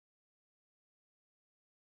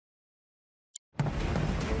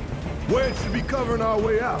Wedge should be covering our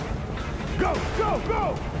way out. Go, go,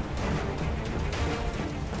 go!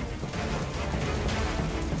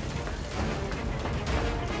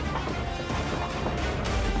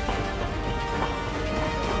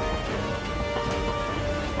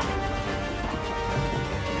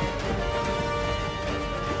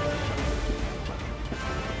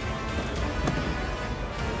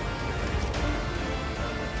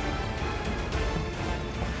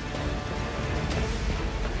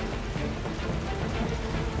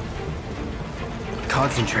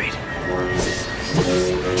 Concentrate.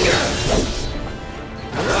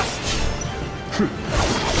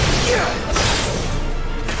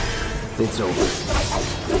 It's over.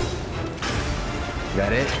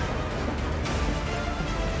 That it?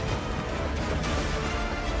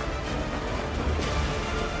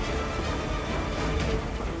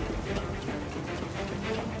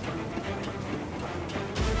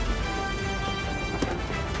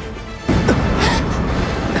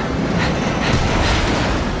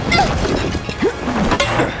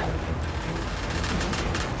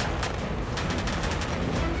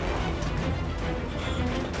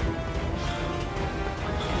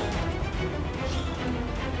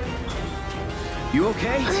 You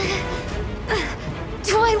okay?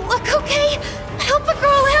 Do I look okay? Help a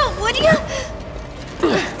girl out, would you?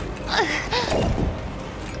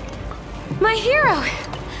 My hero!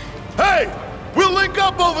 Hey! We'll link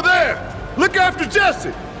up over there! Look after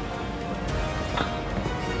Jesse!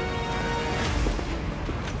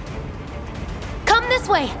 Come this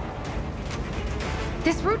way!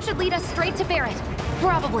 This route should lead us straight to Barrett.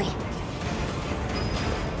 Probably.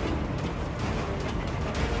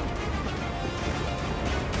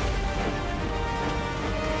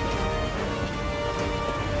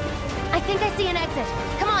 I think I see an exit.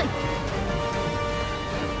 Come on!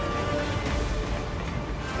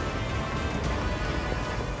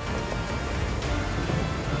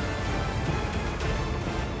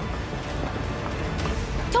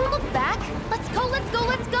 Don't look back! Let's go, let's go,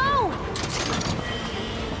 let's go!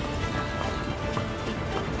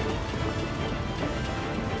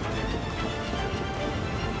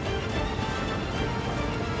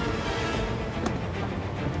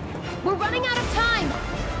 We're running out of time!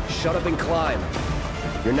 Shut up and climb.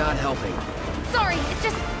 You're not helping. Sorry,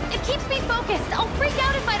 it keeps me focused. I'll freak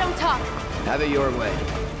out if I don't talk. Have it your way.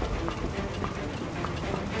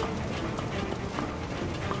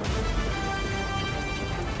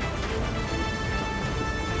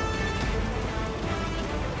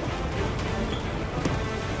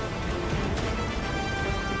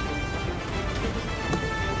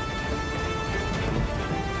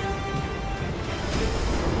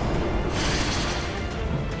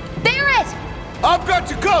 I've got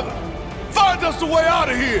you covered! Find us a way out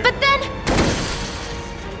of here! But then...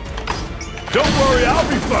 Don't worry, I'll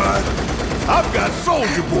be fine. I've got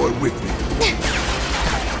Soldier Boy with me.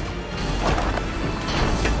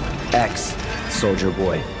 X, Soldier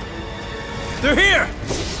Boy. They're here!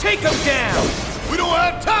 Take them down! We don't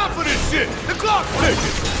have time for this shit! The clock's ticking!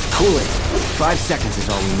 Cool it. 5 seconds is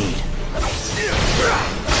all we need.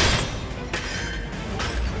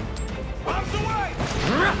 Bombs away!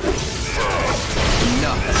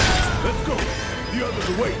 Enough. Let's go. The others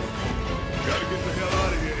are waiting. Gotta get the hell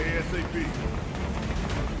out of here ASAP.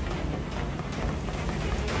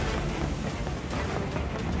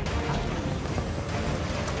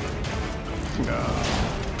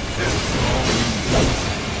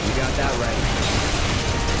 You got that right.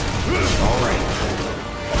 All right.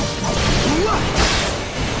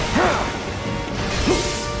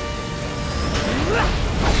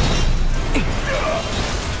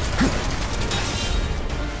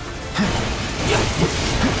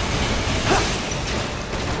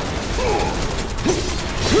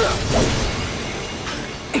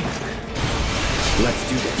 Let's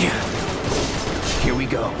do this. Here we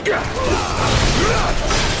go.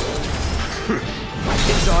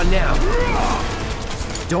 It's on now.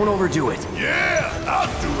 Don't overdo it. Yeah, I'll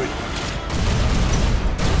do it.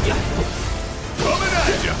 Coming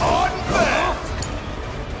at you hard and fast.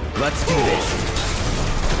 Let's do this.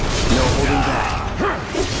 No holding back.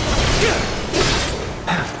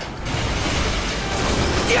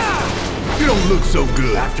 You don't look so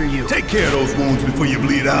good. After you. Take care of those wounds before you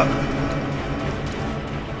bleed out.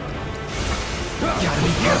 Gotta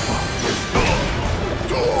be careful.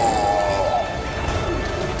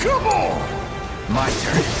 Come on! My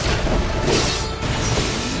turn.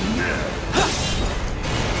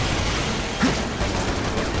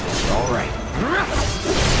 All right.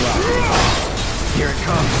 Here it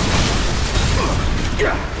comes.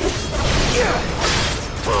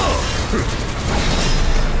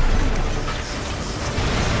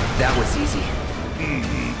 That That was easy.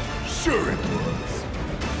 Sure it was.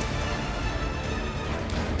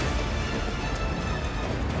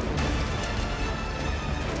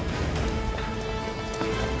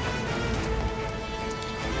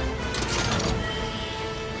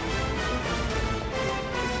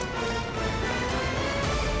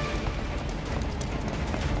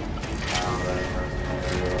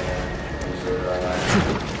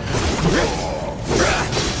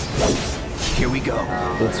 Here we go.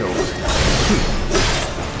 It's over.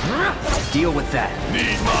 Deal with that.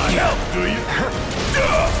 Need my help, do you?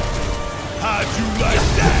 How'd you like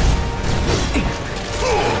that?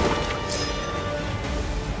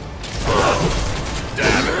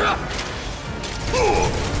 Damn it!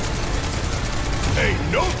 Ain't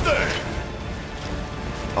no thing.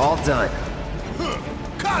 All done.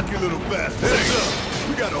 Cocky little bastard. Heads up.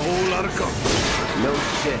 We got a whole lot of company. No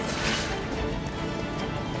shit.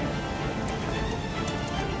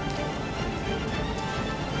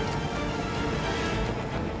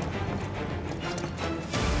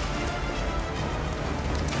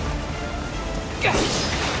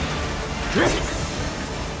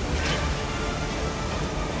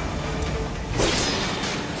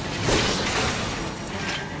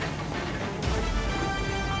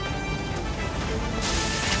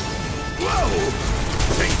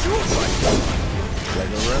 Like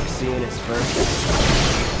a rook seeing his first.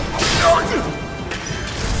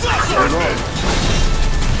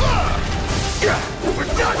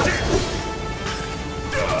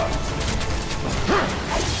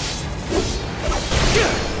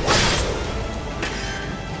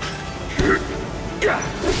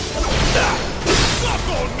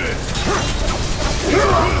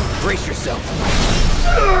 Brace yourself.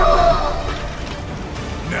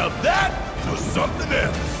 Now that was something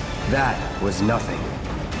else. That was nothing.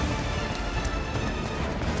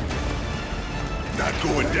 Not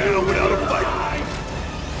going down without a fight.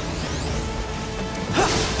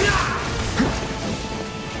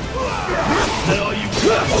 That all you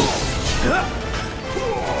got?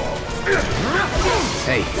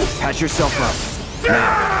 Hey, patch yourself up.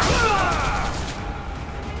 Now.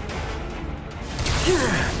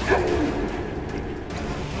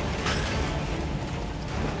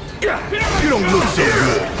 You don't look so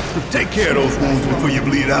good. Take care of those wounds before you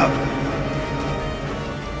bleed out.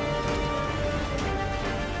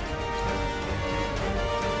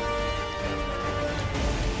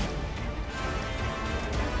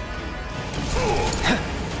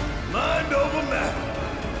 Mind over matter.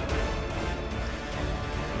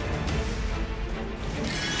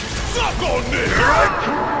 Suck on this!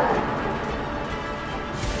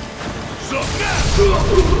 Suck now!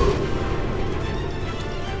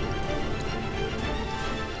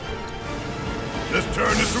 Let's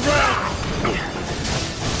turn this around!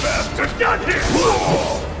 Faster! Got here!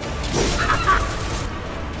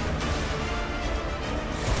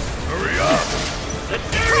 Hurry up!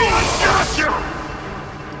 Gotcha!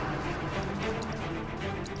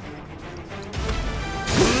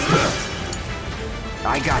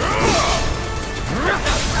 I got it.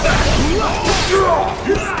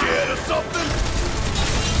 You scared of something?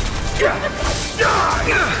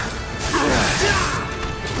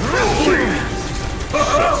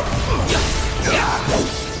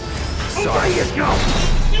 Sorry.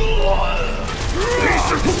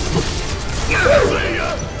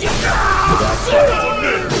 That's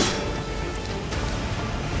it.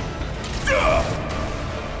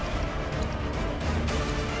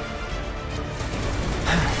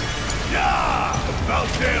 Yeah, about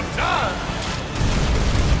damn time.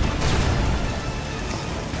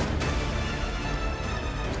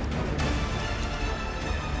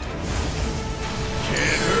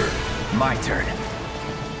 Can't hurt. My turn.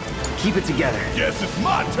 Keep it together. Guess it's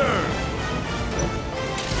my turn.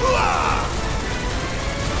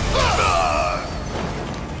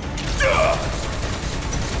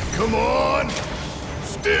 Come on.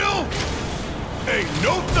 Still ain't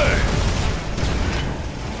no thing.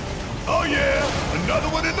 Oh yeah, another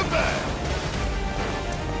one in the bag.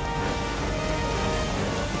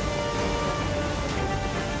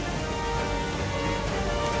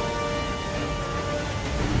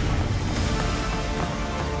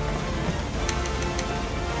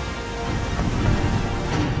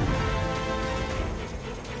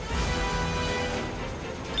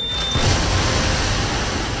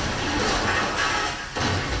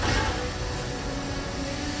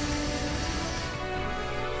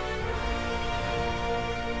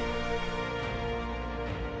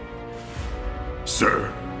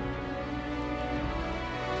 Sir.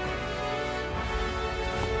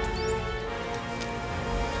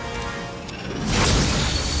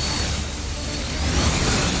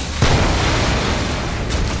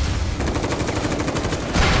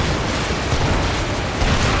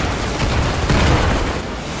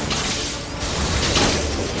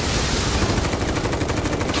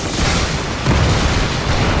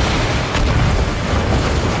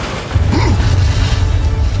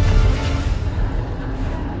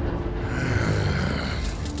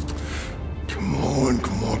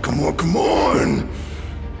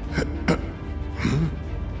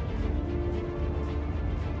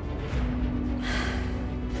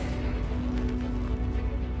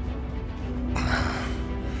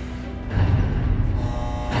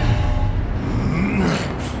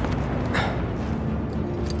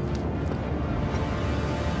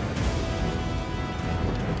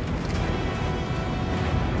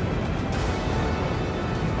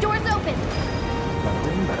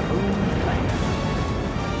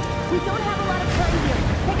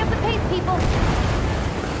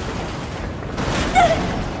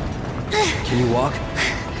 Can you walk?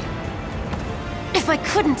 If I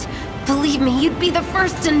couldn't, believe me, you'd be the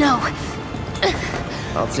first to know.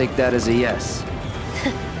 I'll take that as a yes.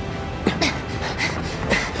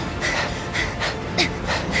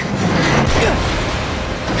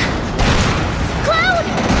 Cloud!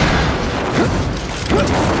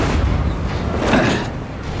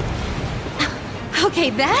 Okay,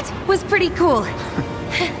 that was pretty cool.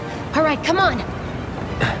 All right, come on.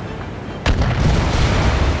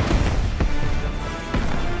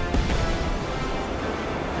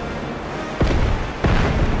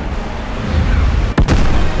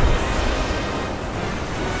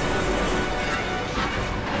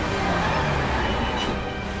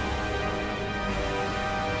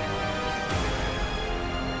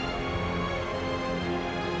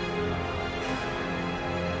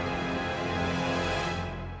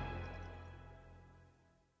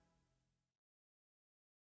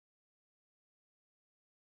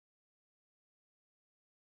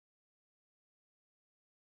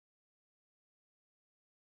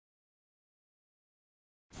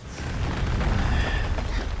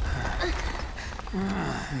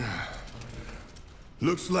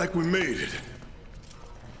 Looks like we made it.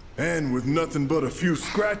 And with nothing but a few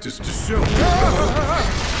scratches to show.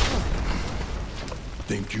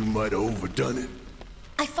 Think you might have overdone it?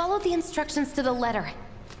 I followed the instructions to the letter.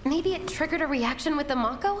 Maybe it triggered a reaction with the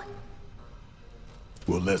Mako?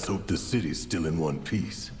 Well, let's hope the city's still in one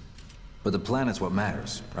piece. But the planet's what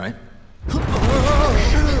matters, right?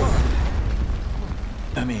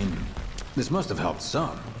 I mean, this must have helped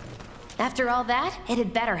some. After all that, it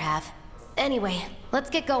had better have. Anyway, let's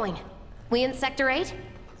get going. We in Sector 8?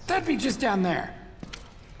 That'd be just down there.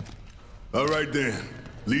 All right then,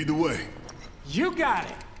 lead the way. You got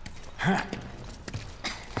it. Huh.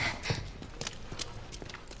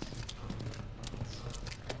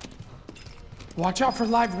 Watch out for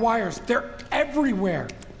live wires. They're everywhere.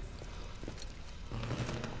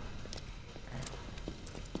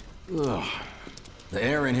 Ugh. The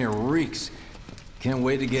air in here reeks. Can't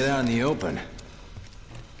wait to get out in the open.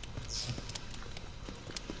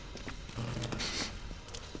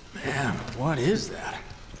 Man, what is that?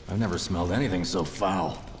 I've never smelled anything so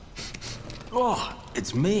foul. Oh,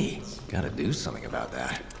 it's me. Gotta do something about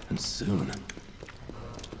that. And soon.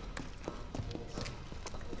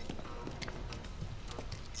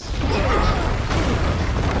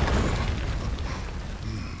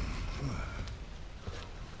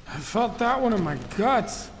 I felt that one in my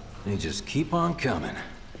guts. They just keep on coming.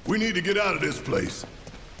 We need to get out of this place.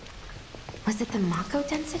 Was it the Mako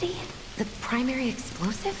density? The primary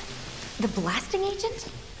explosive? The blasting agent?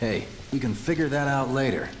 Hey, we can figure that out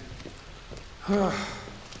later.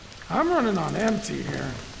 I'm running on empty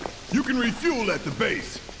here. You can refuel at the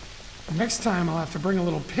base. Next time I'll have to bring a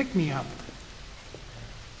little pick-me-up.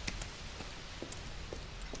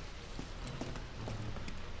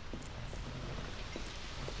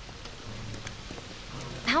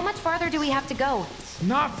 How much farther do we have to go?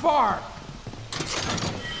 Not far.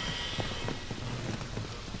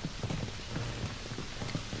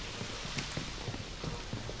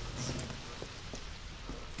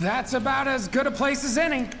 That's about as good a place as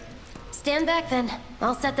any. Stand back then.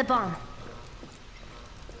 I'll set the bomb.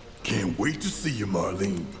 Can't wait to see you,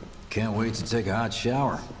 Marlene. Can't wait to take a hot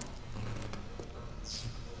shower.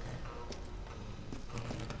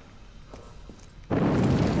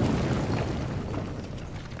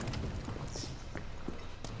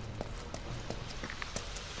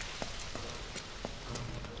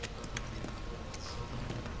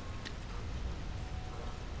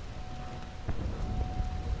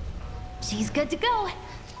 She's good to go.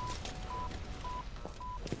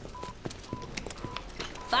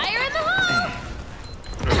 Fire in the hole!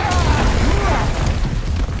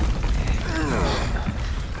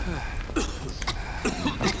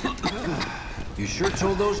 You sure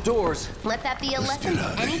told those doors. Let that be a lesson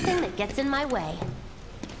to anything that gets in my way.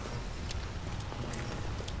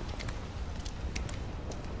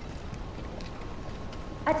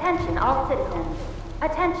 Attention all citizens.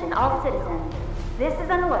 Attention all citizens. This is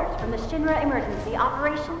an alert from the Shinra Emergency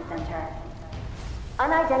Operations Center.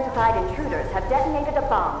 Unidentified intruders have detonated a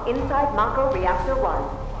bomb inside Mako Reactor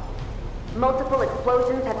 1. Multiple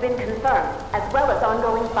explosions have been confirmed, as well as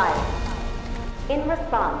ongoing fire. In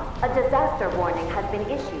response, a disaster warning has been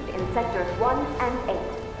issued in Sectors 1 and 8.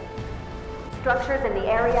 Structures in the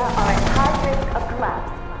area are at high risk of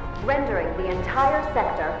collapse, rendering the entire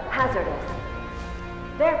sector hazardous.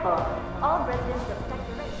 Therefore, all residents of Sector 8...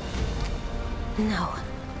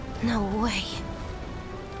 No way.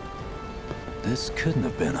 This couldn't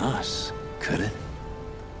have been us, could it?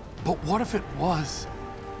 But what if it was?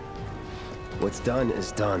 What's done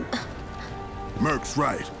is done. Merc's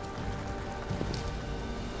right.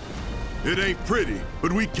 It ain't pretty,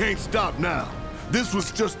 but we can't stop now. This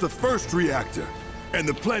was just the first reactor, and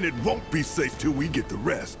the planet won't be safe till we get the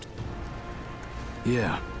rest.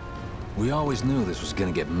 Yeah. We always knew this was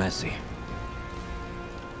gonna get messy.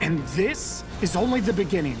 And this is only the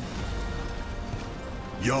beginning.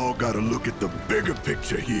 Y'all gotta look at the bigger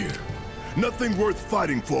picture here. Nothing worth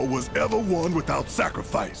fighting for was ever won without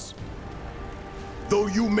sacrifice. Though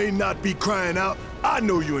you may not be crying out, I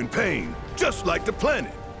know you're in pain, just like the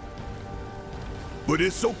planet. But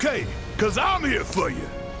it's okay, 'cause I'm here for you,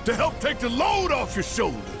 to help take the load off your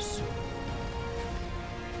shoulders.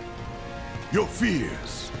 Your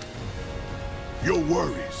fears, your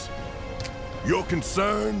worries, your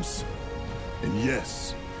concerns, and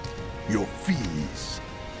yes, your fees.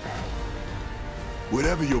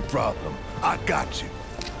 Whatever your problem, I got you.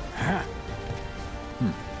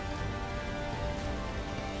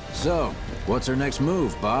 So, what's our next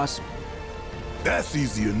move, boss? That's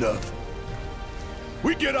easy enough.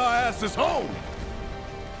 We get our asses home!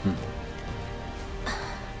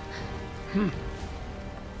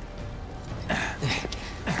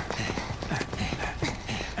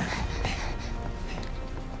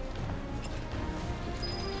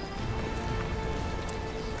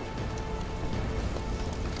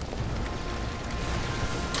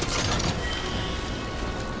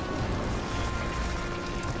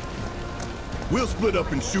 We'll split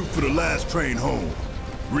up and shoot for the last train home.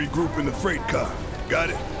 Regroup in the freight car. Got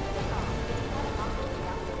it?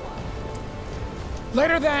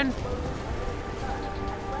 Later then.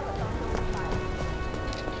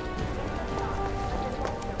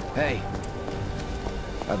 Hey.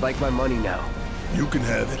 I'd like my money now. You can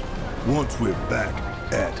have it once we're back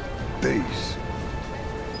at base.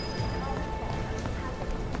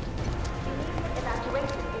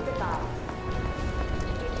 Evacuation is advised.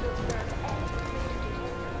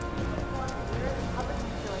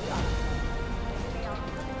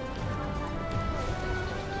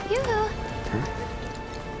 Yoo-hoo.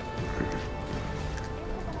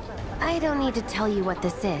 I don't need to tell you what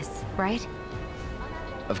this is, right?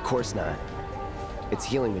 Of course not. It's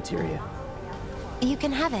healing materia. You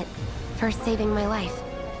can have it, for saving my life.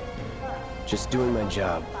 Just doing my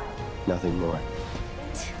job. Nothing more.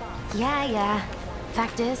 Yeah.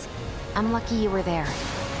 Fact is, I'm lucky you were there.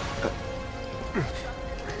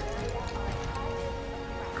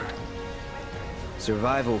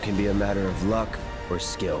 Survival can be a matter of luck or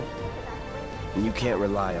skill. And you can't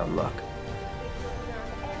rely on luck.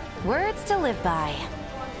 Words to live by.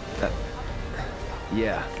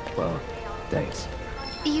 Yeah, well, thanks.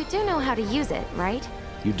 You do know how to use it, right?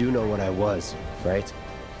 You do know what I was, right?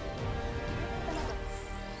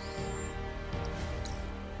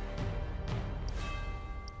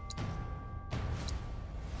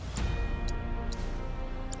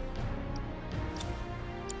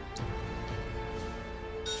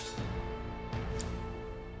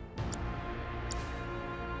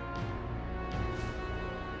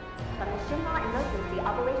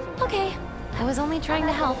 Okay, I was only trying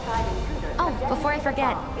to help. Oh, before I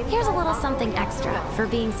forget, here's a little something extra for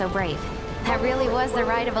being so brave. That really was the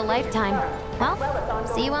ride of a lifetime. Well,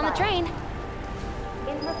 see you on the train.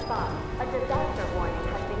 In response, a disaster warning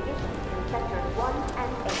has been issued in sectors 1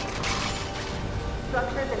 and 8.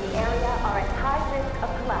 Structures in the area are at high risk of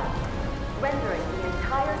collapse, rendering the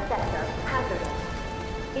entire sector hazardous.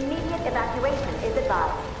 Immediate evacuation is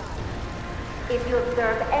advised. If you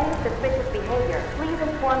observe any suspicious behavior, please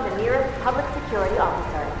inform the nearest public security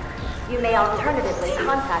officer. You may alternatively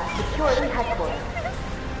contact security headquarters.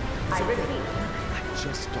 I repeat. I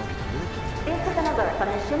just started working. This is an alert from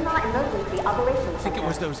the Shinra Emergency Operations Center. Think it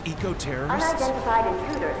was those eco-terrorists? Unidentified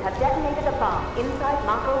intruders have detonated a bomb inside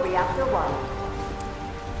Mako Reactor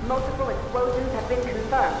 1. Multiple explosions have been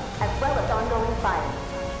confirmed, as well as ongoing fire.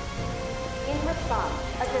 In response,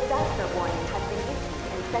 a disaster warning has been issued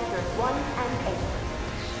in sectors 1 and 8.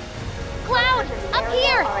 Cloud! Up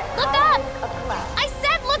here! Look up! I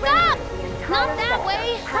said look up! Not that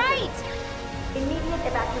way! Right! Immediate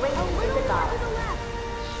evacuation is advised.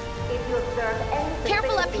 If you observe any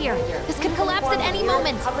Careful up here. behavior, This could please collapse inform at any the nearest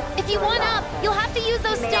moment. public If you security want up, officer. you'll have to use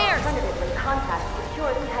those You may stairs. alternatively contact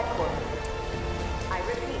security headquarters. I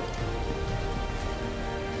repeat.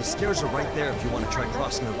 The stairs are right there if you want to try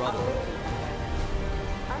crossing the rubble.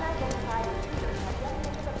 Unidentified intruders have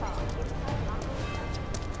detonated a bomb inside Mako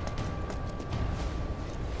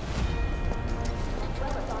as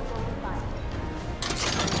well as ongoing fire.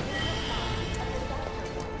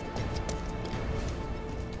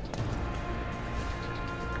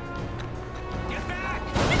 Get back!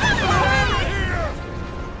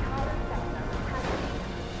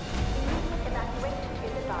 Immediate evacuation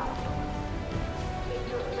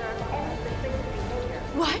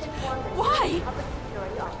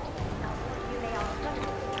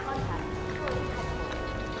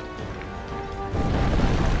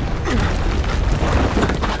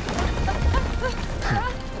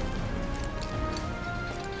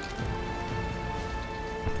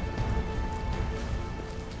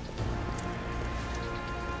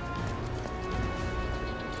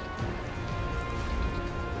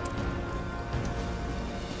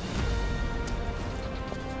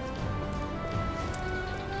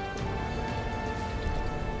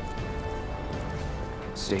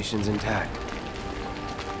station's intact.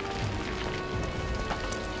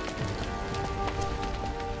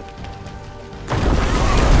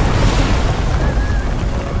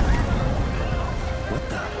 What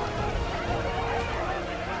the?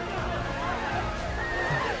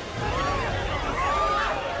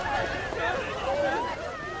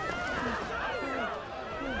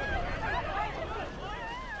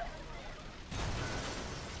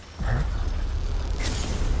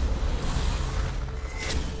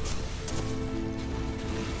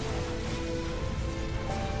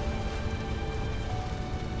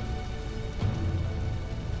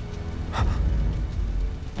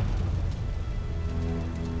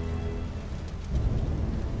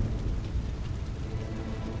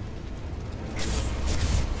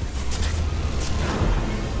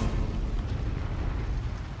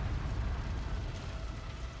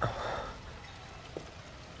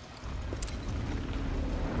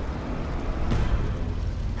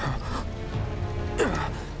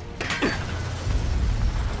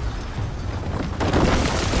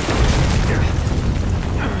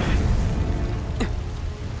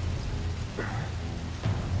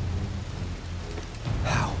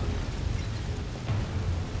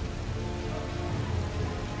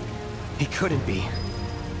 He couldn't be.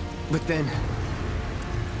 But then...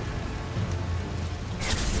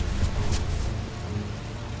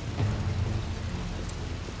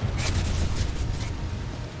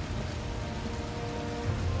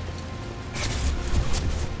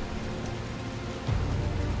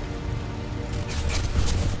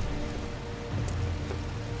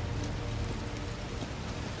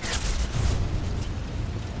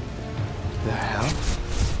 the hell?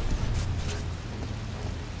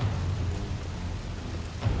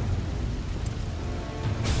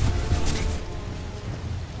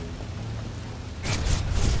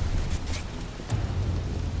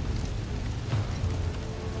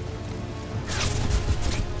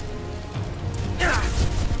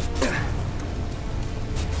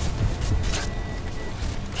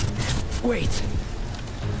 Wait!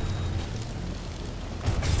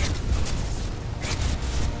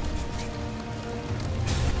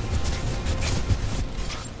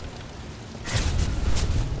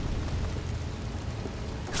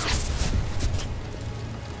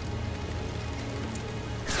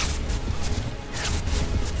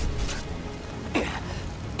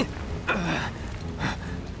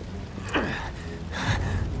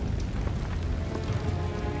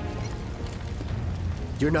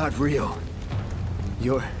 You're not real.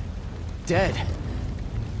 You're dead.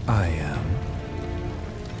 I am.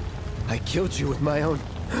 I killed you with my own...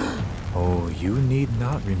 Oh, you need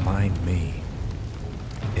not remind me.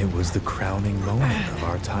 It was the crowning moment of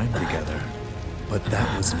our time together. But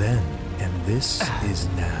that was then, and this is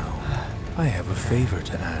now. I have a favor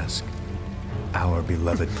to ask. Our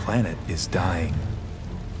beloved planet is dying.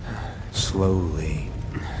 Slowly.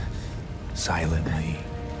 Silently.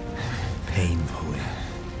 Painfully.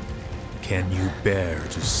 Can you bear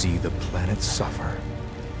to see the planet suffer?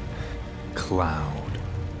 Cloud.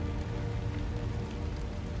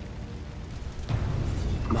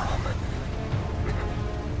 Mom.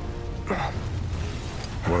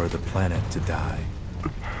 Were the planet to die,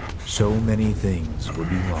 so many things would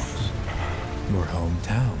be lost. Your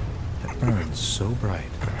hometown that burns so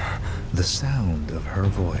bright. The sound of her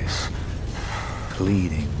voice,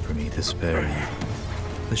 pleading for me to spare you.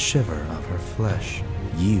 The shiver of her flesh,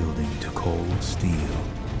 yielding to cold steel.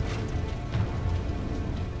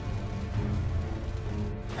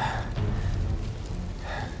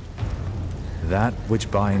 That which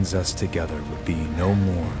binds us together would be no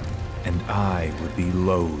more, and I would be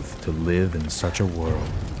loath to live in such a world,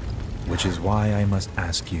 which is why I must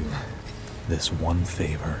ask you this one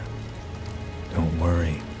favor. Don't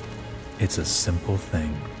worry, it's a simple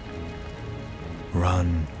thing.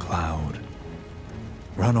 Run, Cloud.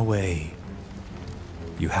 Run away.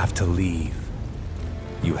 You have to leave.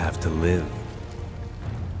 You have to live.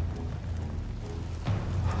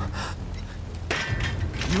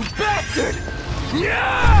 You bastard!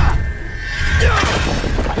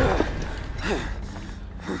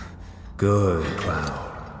 Good,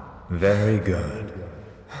 Cloud. Very good.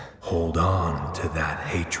 Hold on to that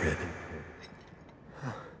hatred.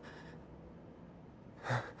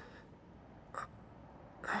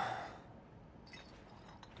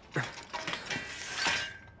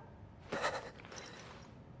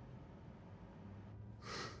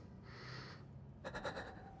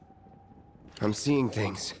 I'm seeing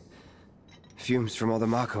things. Fumes from all the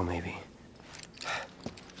Mako, maybe.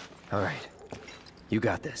 All right. You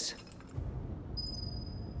got this.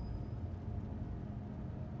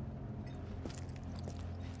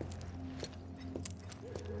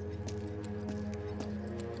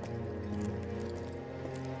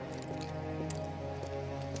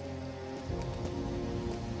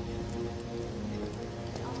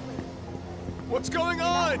 What's going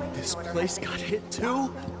on? This place got hit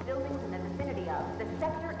too? Buildings in the vicinity of the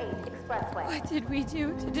Sector 8 Expressway. What did we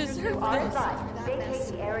do to deserve You are this? advised to vacate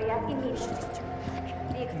the area immediately.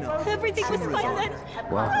 The explosion Everything was and fine the then.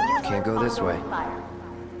 have Well, caused numerous can't go this way. ongoing fires.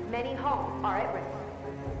 Many homes are at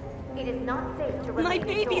risk. It is not safe to remain My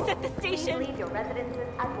baby's indoors. at the Please station. leave your residences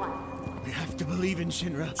at once. We have to believe in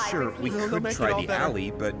Shinra. Sure, we They'll could make it try all the better.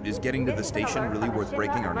 alley, but is getting to the This is an station alert really from the worth Shinra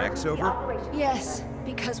breaking our necks Emergency over? Operations Yes,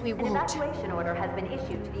 because we An won't. evacuation order has been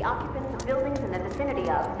issued to the occupants of buildings in the vicinity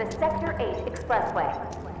of the Sector 8 Expressway.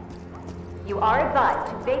 You are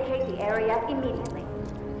advised to vacate the area immediately.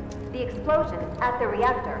 The explosions at the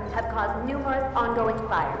reactor have caused numerous ongoing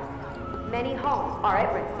fires. Many homes are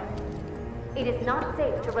at risk. It is not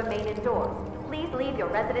safe to remain indoors. Please leave your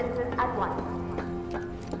residences at once.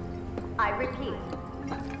 I repeat.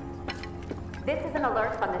 This is an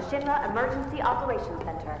alert from the Shinra Emergency Operations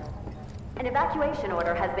Center. An evacuation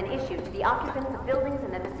order has been issued to the occupants of buildings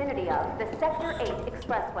in the vicinity of the Sector 8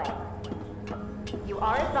 Expressway. You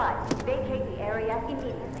are advised to vacate the area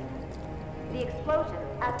immediately. The explosions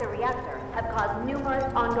at the reactor have caused numerous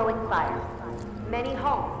ongoing fires. Many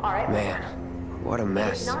homes are at risk. Man, what a It is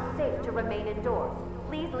mess. not safe to remain indoors.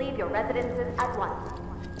 Please leave your residences at once.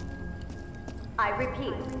 I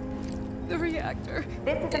repeat. The reactor.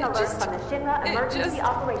 This is an alert from the Shinra Emergency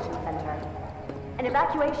Operations Center. An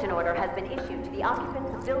evacuation order has been issued to the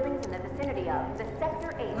occupants of buildings in the vicinity of the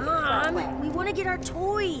Sector 8 Expressway. We want to get our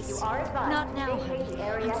toys. You are advised Not now, to vacate the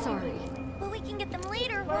area I'm sorry. immediately. But we can get them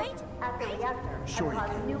later, right? At the reactor Sure have you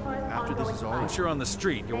caused can. numerous After this ongoing is all fires. Once you're on the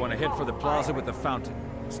street, you'll want to head for the plaza with the fountain.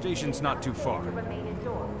 The station's not too far. To remain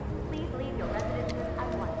indoors. Please leave your residences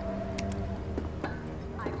at once.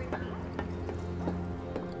 I repeat.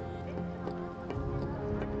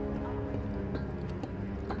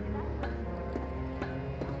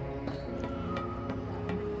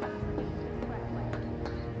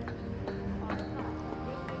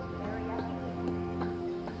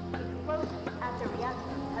 Explosions at the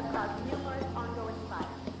reactor have caused numerous ongoing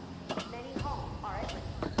fires. Many homes are at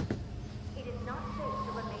risk. It is not safe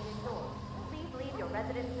to remain indoors. Please leave your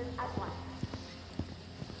residences at once.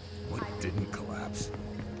 What didn't collapse?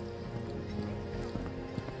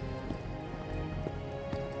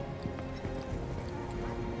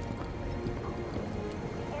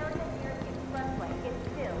 The area near the expressway is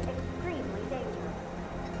still extremely dangerous.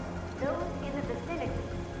 Those in the vicinity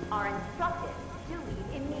are instructed to leave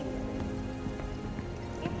immediately.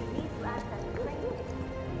 If you need to access the train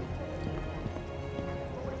station,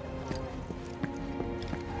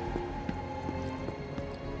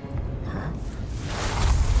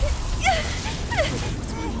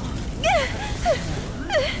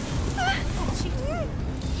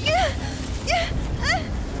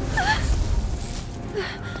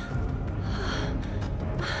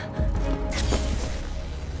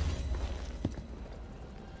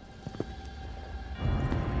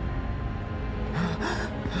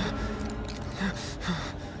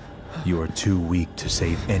 You are too weak to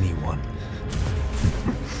save anyone.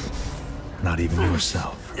 Not even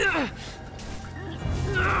yourself.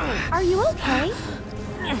 Are you okay?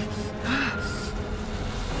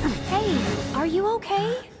 Hey, are you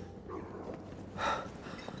okay?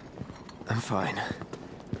 I'm fine.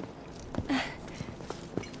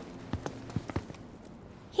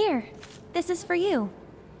 Here, this is for you.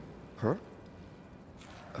 Huh?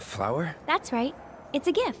 A flower? That's right. It's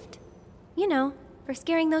a gift. You know, for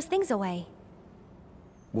scaring those things away.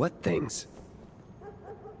 What things?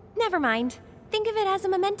 Never mind. Think of it as a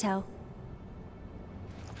memento.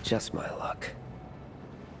 Just my luck.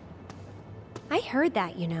 I heard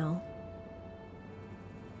that, you know.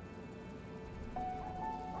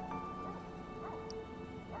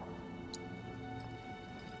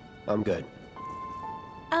 I'm good.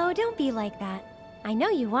 Oh, don't be like that. I know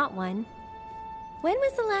you want one. When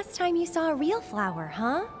was the last time you saw a real flower,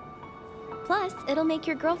 huh? Plus, it'll make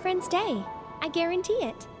your girlfriend's day. I guarantee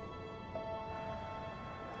it.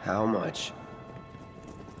 How much?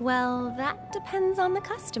 Well, that depends on the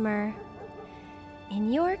customer.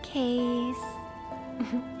 In your case...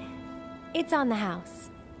 it's on the house.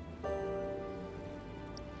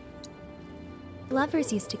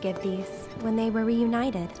 Lovers used to give these when they were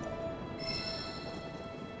reunited.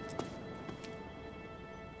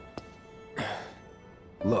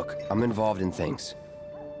 Look, I'm involved in things.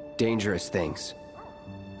 Dangerous things.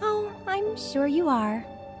 Oh, I'm sure you are.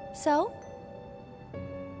 So?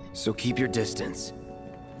 So keep your distance.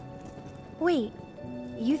 Wait,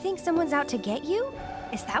 you think someone's out to get you?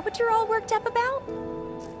 Is that what you're all worked up about?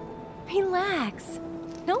 Relax.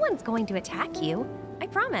 No one's going to attack you. I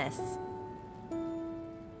promise.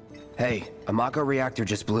 Hey, a Mako reactor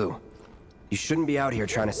just blew. You shouldn't be out here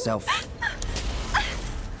trying to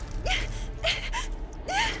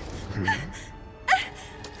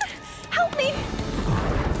Help me!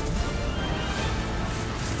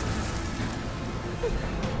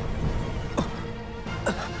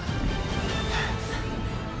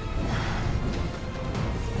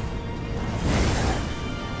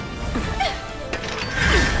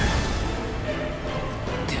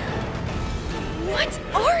 What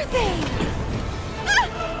are they?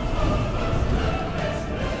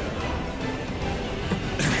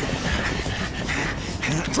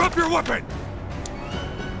 Drop your weapon!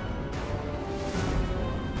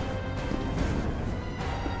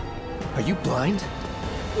 Are you blind?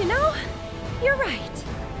 You know, you're right.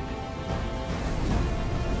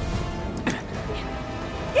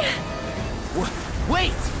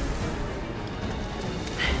 Wait!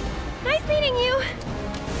 Nice meeting you.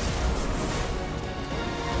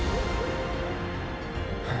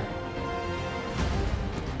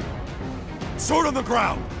 Sword on the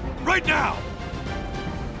ground! Right now!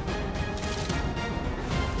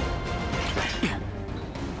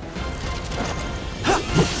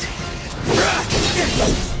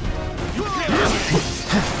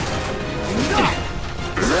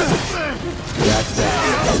 That's that.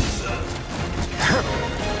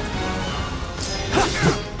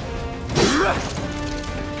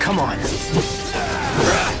 Come on.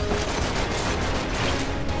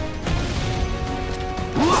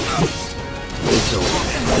 It's over.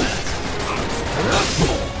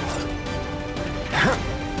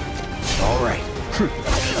 All right.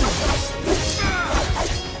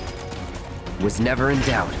 Was never in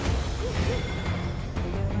doubt.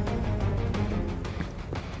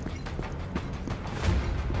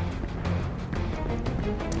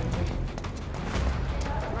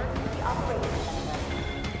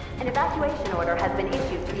 An evacuation order has been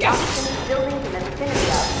issued to the offices, buildings in the vicinity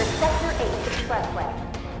of the Sector 8 Expressway.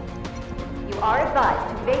 You are advised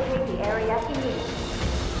to vacate the area immediately.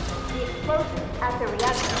 The explosions at the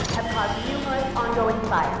reactor have caused numerous ongoing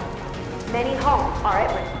fires. Many homes are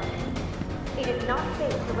at risk. It is not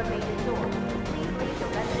safe to remain indoors. Please leave your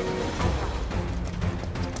residences at once.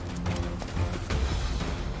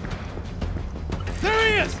 There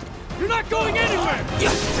he is! You're not going anywhere!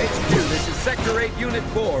 HQ, this is Sector 8, Unit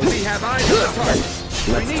 4. We have eyes on the target.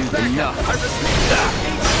 Let's We need do backup. enough. I repeat,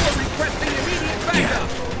 requesting immediate backup.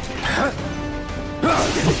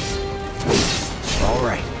 All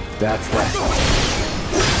right. That's that.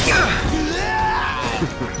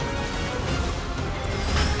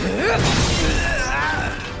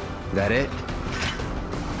 That it?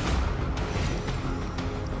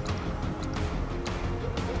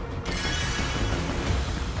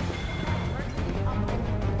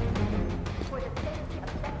 For the safety of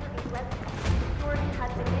Sector 8 residents, security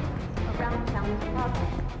has been increased around Fountain Plaza.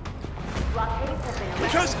 Blockades have been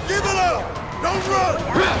erected. Just give it up! Don't run!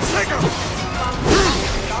 Take him!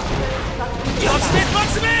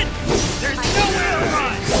 Box him in! There's nowhere to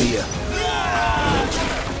run! See ya.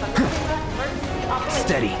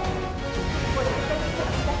 Steady. For the safety of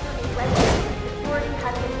Sector 8 residents, security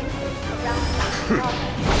has been increased around Fountain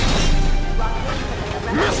Plaza. Blockades have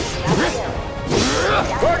been erected throughout the area.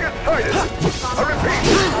 Target sighted! I repeat,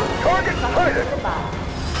 target sighted!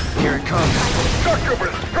 Here it comes.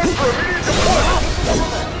 Stormtroopers, press for immediate deployment!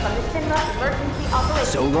 From the Sinra Emergency Operations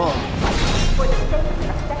So long. For the safety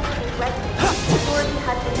of Sector 8 residents, security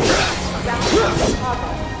has been increased around Fountain Plaza.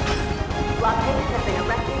 Blockades have been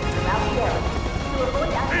erected throughout the area. To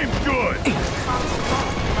avoid Aim good!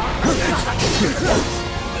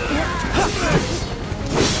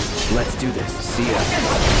 Let's do this. See ya.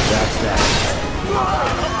 That's that.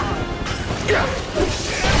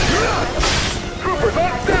 Troopers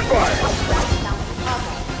on standby!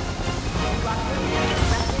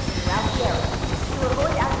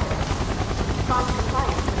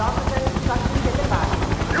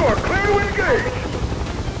 You are clear to engage!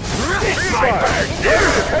 Be advised,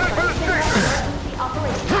 Ares is headed for the station!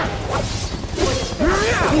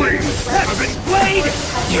 Please, have been played!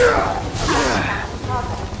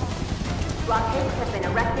 Blockades have been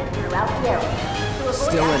erected throughout the area. To avoid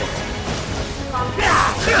Still in it.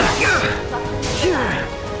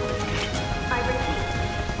 I repeat.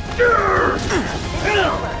 This is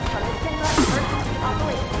over from the Sinra Emergency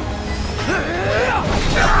Operations.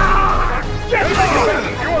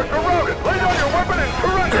 You are surrounded! Lay down your weapon and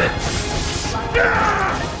surrender!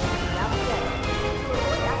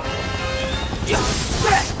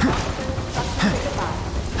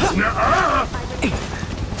 Nuh-uh!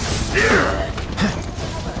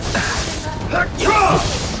 Let's go!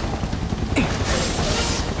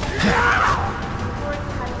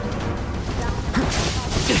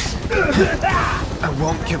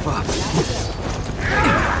 give up.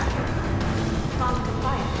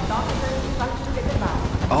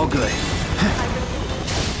 All good.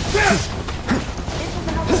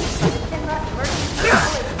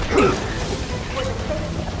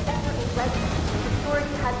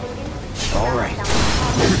 All right.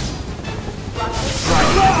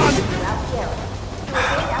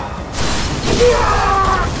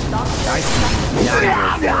 I see. Now you're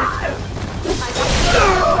right.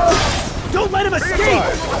 Don't let him escape!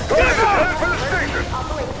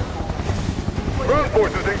 Ground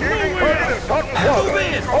forces engaging target in Taunton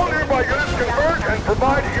Plaza. All nearby units converge and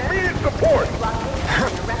provide immediate support.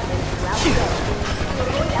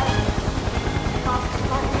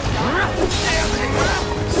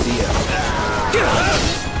 See ya.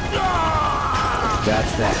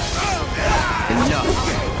 That's that. Enough.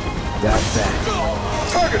 That's that.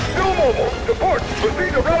 Target still mobile. Support.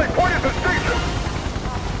 Proceed to rally point at the station.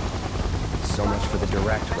 So much for the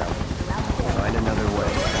direct route. Find another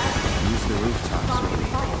way. Use the rooftops, maybe.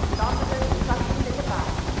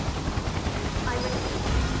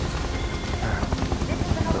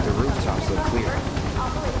 But the rooftops look clear.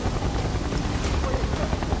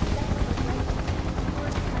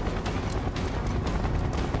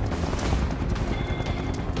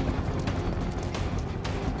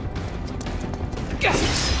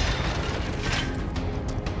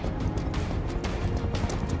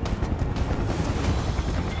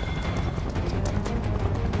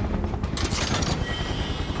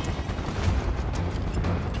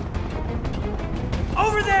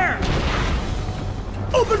 Over there!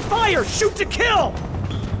 Open fire! Shoot to kill!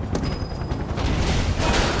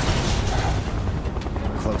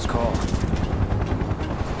 Close call.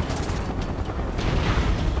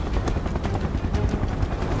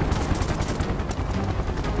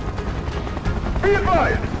 Be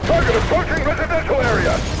advised. Target approaching residential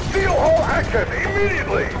area. Seal all access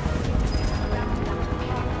immediately.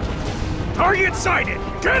 Target sighted!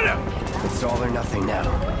 Get him! It's all or nothing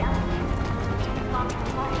now.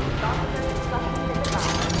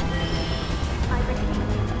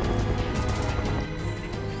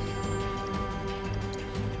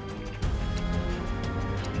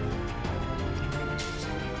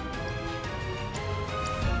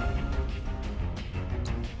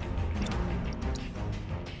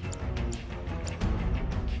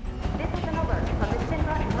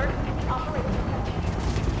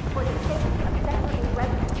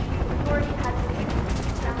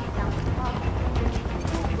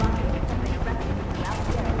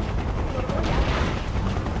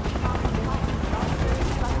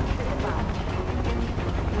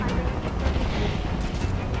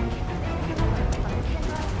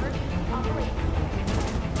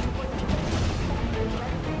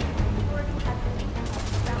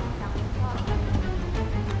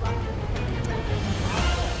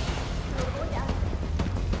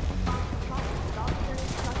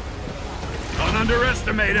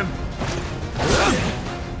 Underestimate him!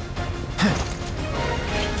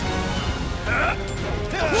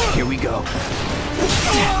 Here we go.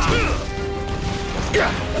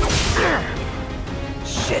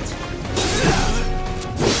 Shit.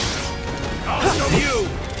 I'll show you!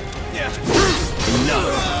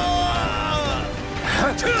 Enough.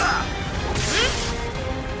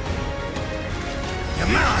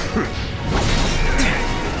 Come on!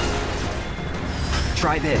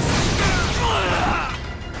 Try this.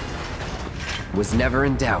 Was never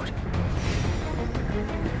in doubt.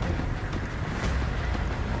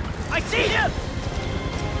 I see him!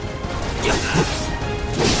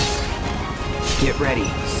 Get ready.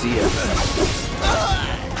 See ya.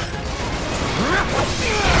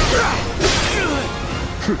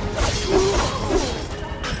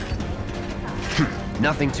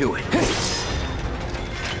 Nothing to it.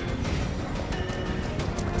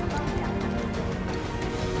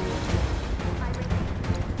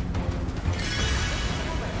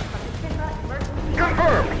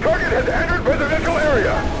 Confirmed. Target has entered residential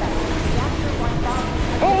area.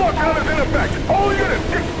 Full lockdown is in effect. All units.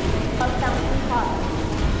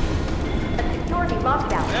 Security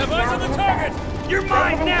lockdown. Have eyes on the target! You're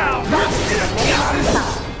mine now! Not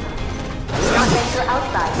venture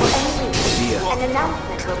outside for any reason. An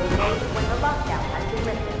announcement will be made when the lockdown has been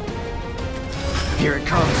lifted. Here it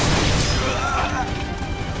comes.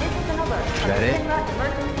 This is an alert from That the it? FF7R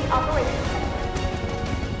Emergency Operations Center.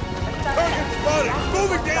 Target spotted.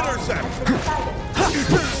 Moving to intercept.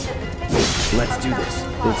 Let's do this.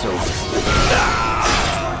 It's over.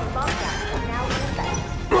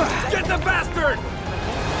 Get the bastard!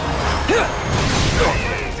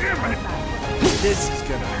 Damn it. This is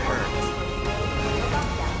gonna hurt.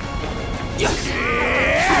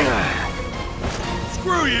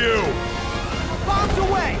 Screw you! Bombs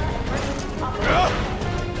away!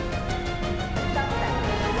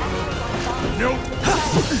 Nope.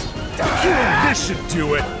 This should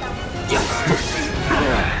do it.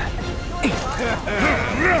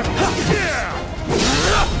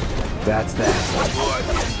 That's that.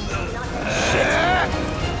 Shit.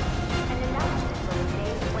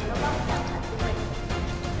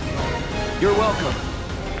 You're welcome.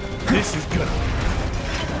 This is good.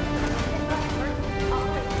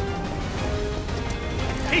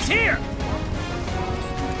 He's here!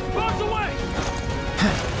 Bombs away!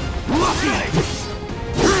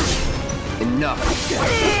 Enough.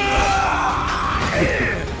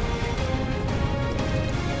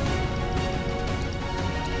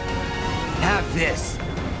 Have this.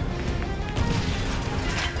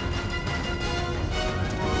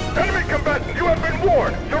 Enemy combatants, you have been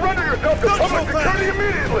warned. Surrender yourself to public security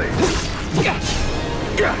immediately.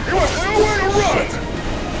 You have nowhere to run.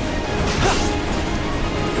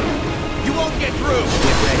 You won't get through!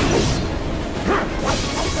 Get ready.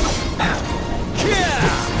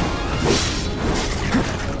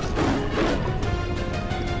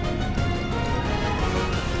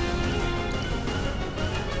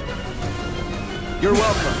 You're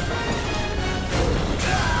welcome.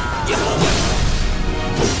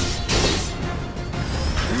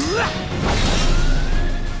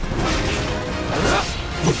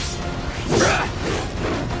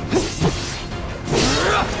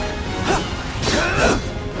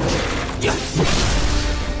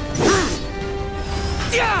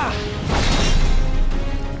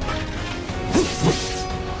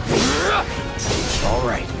 All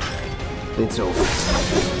right. It's over.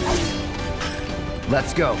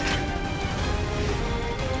 Let's go.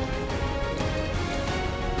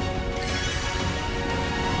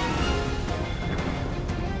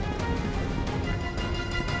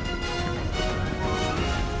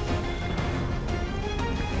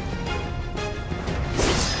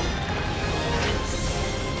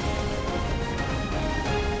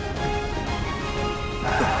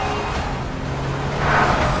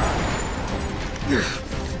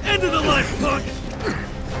 End of the line, punk!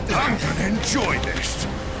 I'm gonna enjoy this.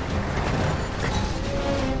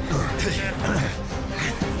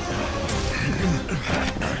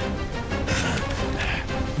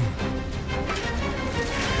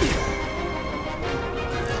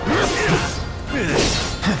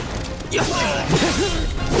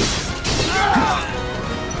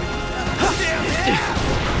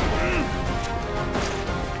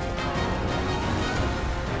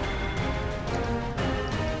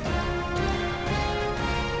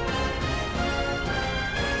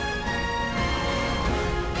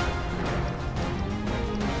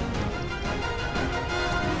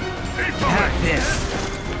 Have this.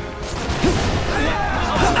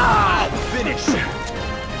 Finish!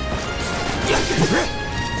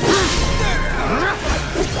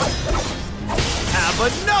 Have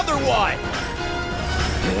another one!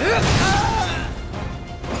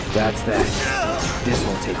 That's that. This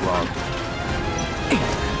won't take long.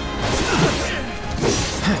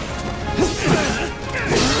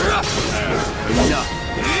 Enough.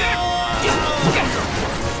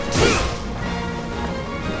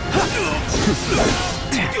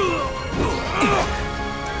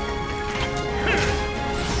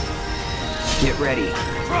 Get ready.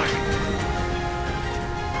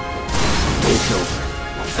 It's over.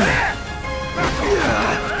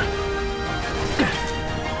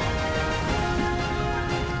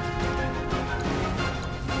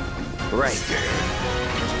 Right.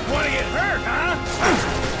 Wanna get hurt, huh?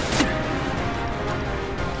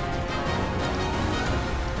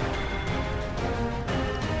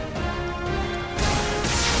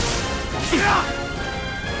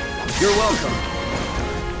 You're welcome.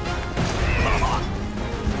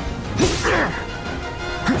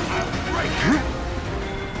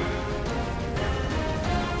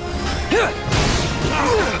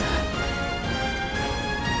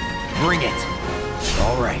 Bring it.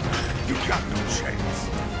 All right. You got no chance.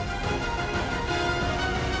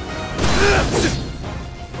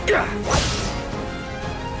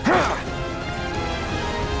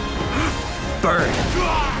 Burn.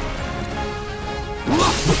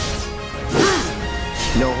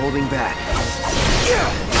 No holding back.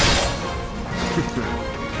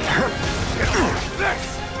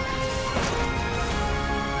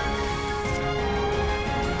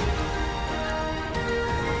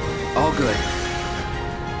 All good.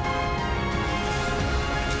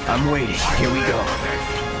 I'm waiting. Here we go.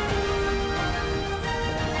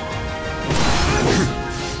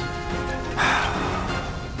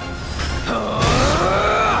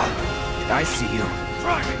 I see you.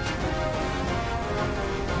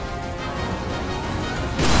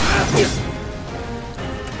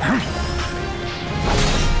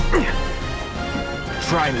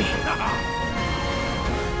 Try me.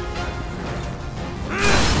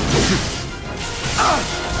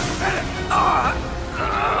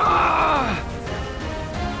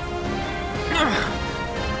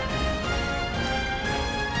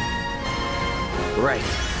 Right.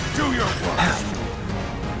 Do your worst.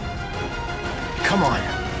 Come on.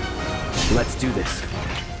 Let's do this.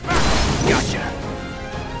 Gotcha.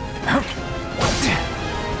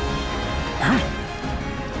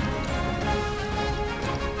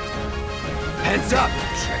 Heads up!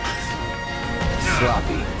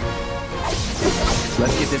 Sloppy.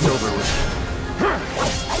 Let's get this over with.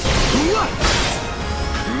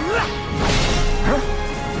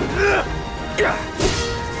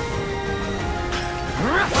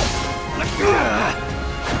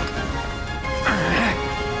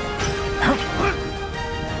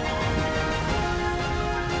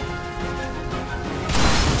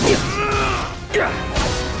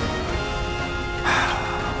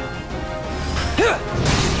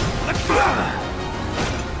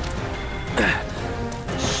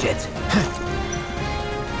 Shit.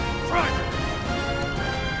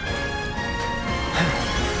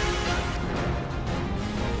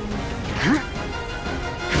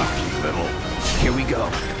 Cocky little. Here we go.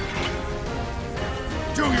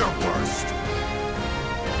 Do your worst.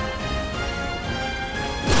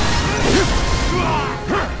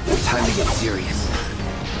 Time to get serious.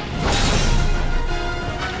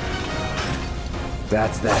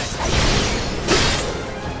 That's that.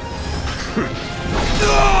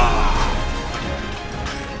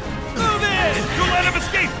 Move in! Don't let him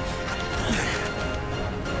escape!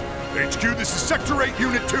 HQ, this is Sector 8,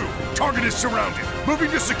 Unit 2. Target is surrounded. Moving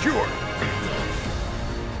to secure.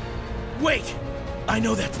 Wait! I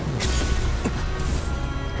know that.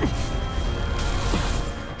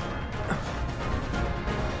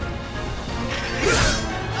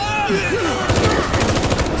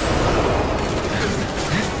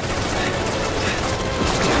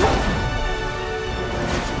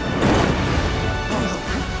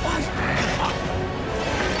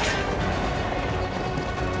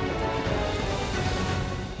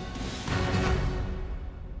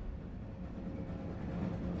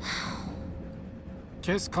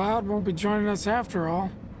 Guess Cloud won't be joining us after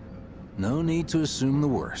all. No need to assume the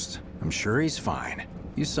worst. I'm sure he's fine.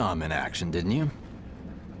 You saw him in action, didn't you?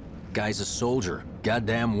 Guy's a soldier.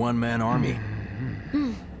 Goddamn one-man army.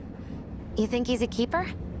 You think he's a keeper?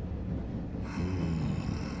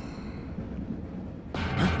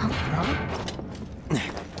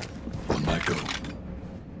 On my go.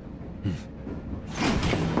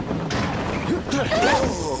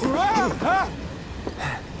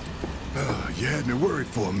 You had me worried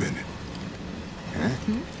for a minute.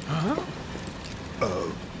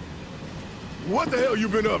 What the hell you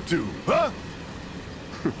been up to, huh?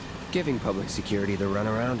 Giving public security the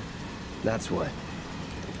runaround. That's what.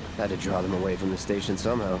 Had to draw them away from the station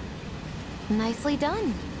somehow. Nicely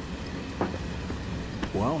done.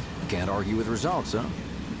 Well, can't argue with results, huh?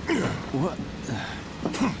 What?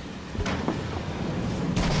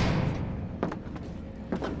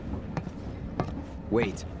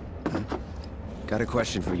 Wait. Got a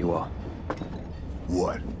question for you all.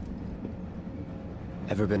 What?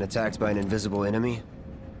 Ever been attacked by an invisible enemy?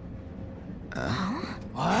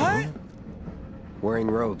 What?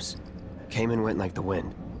 Wearing robes. Came and went like the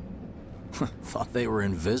wind. Thought they were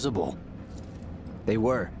invisible. They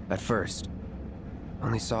were, at first.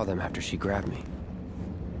 Only saw them after she grabbed me.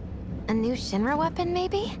 A new Shinra weapon,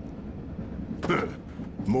 maybe?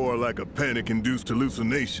 More like a panic-induced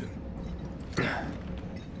hallucination.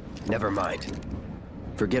 Never mind.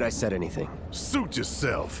 Forget I said anything. Suit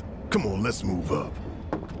yourself. Come on, let's move up.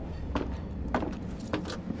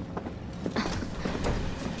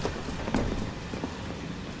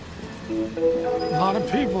 A lot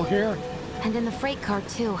of people here. And in the freight car,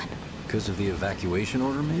 too. Because of the evacuation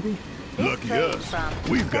order, maybe? Lucky us.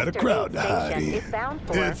 We've got a crowd to hide in.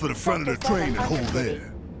 Head for the front of the train and hold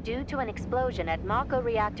there. Due to an explosion at Mako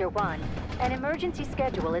Reactor 1, an emergency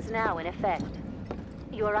schedule is now in effect.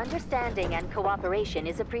 Your understanding and cooperation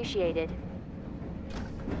is appreciated.